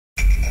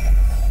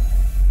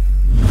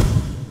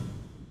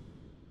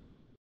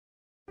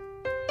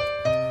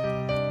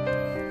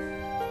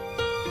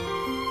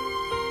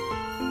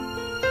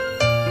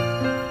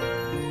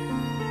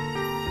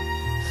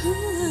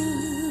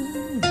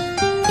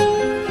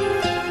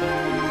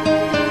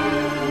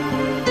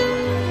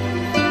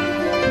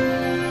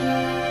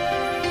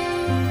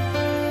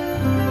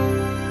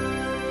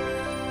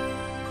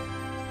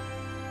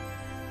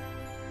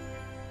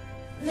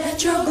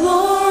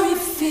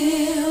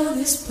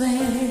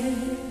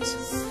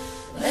place.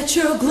 Let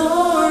your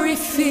glory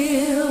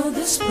fill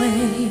this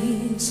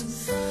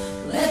place.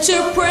 Let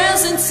your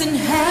presence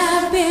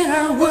inhabit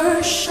our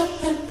worship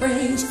and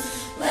praise.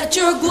 Let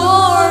your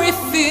glory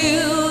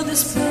fill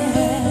this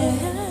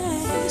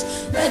place.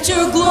 Let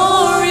your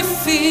glory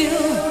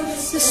fill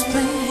this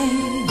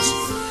place.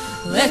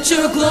 Let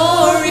your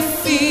glory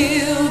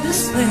fill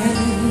this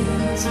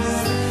place.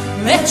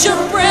 Let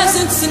your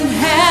presence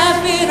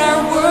inhabit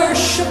our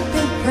worship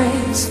and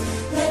praise.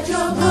 Let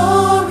your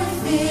glory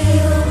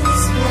fill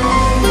this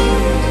place.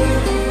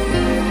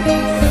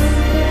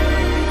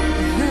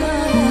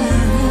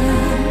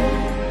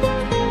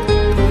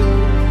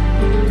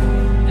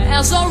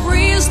 As a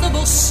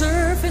reasonable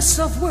service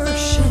of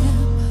worship,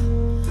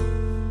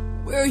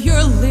 we're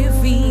your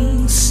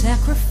living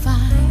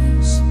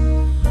sacrifice.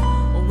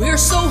 We're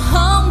so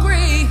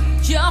hungry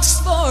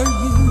just for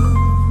you.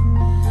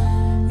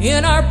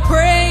 In our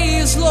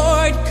praise,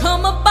 Lord,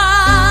 come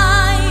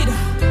abide.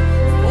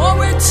 For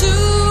where 2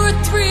 or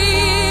 3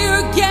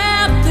 are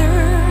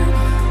gathered,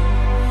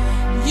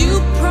 you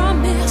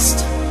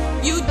promised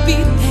you'd be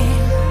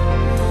there.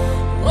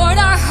 Lord,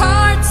 our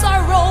hearts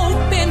are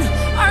open,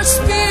 our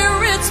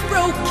spirits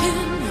broken.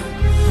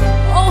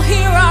 Oh,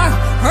 hear our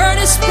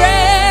earnest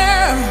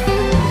prayer.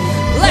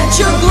 Let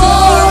your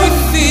glory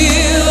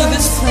fill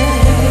this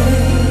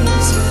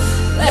place.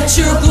 Let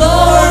your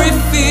glory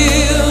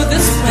fill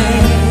this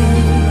place.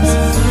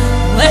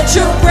 Let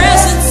your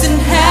presence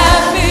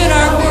inhabit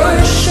our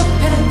worship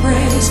and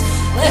praise.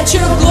 Let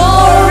your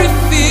glory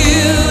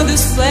fill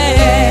this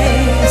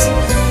place.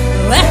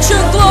 Let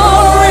your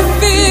glory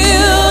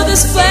fill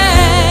this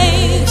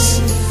place.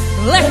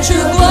 Let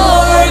your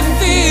glory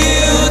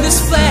fill this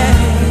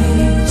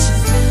place.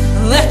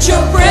 Let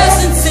your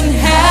presence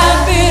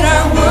inhabit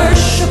our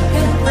worship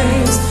and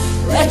praise.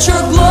 Let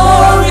your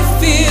glory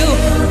fill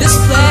this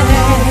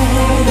place.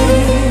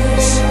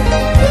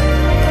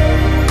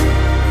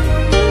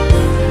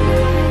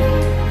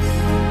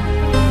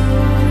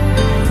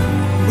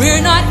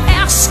 We're not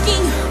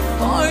asking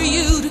for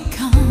you to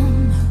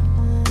come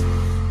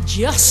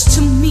just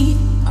to meet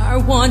our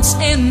wants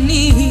and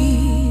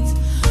needs.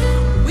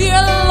 We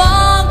are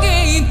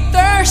longing,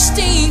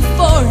 thirsting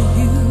for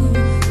you,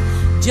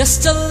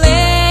 just to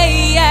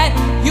lay at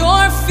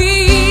your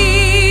feet.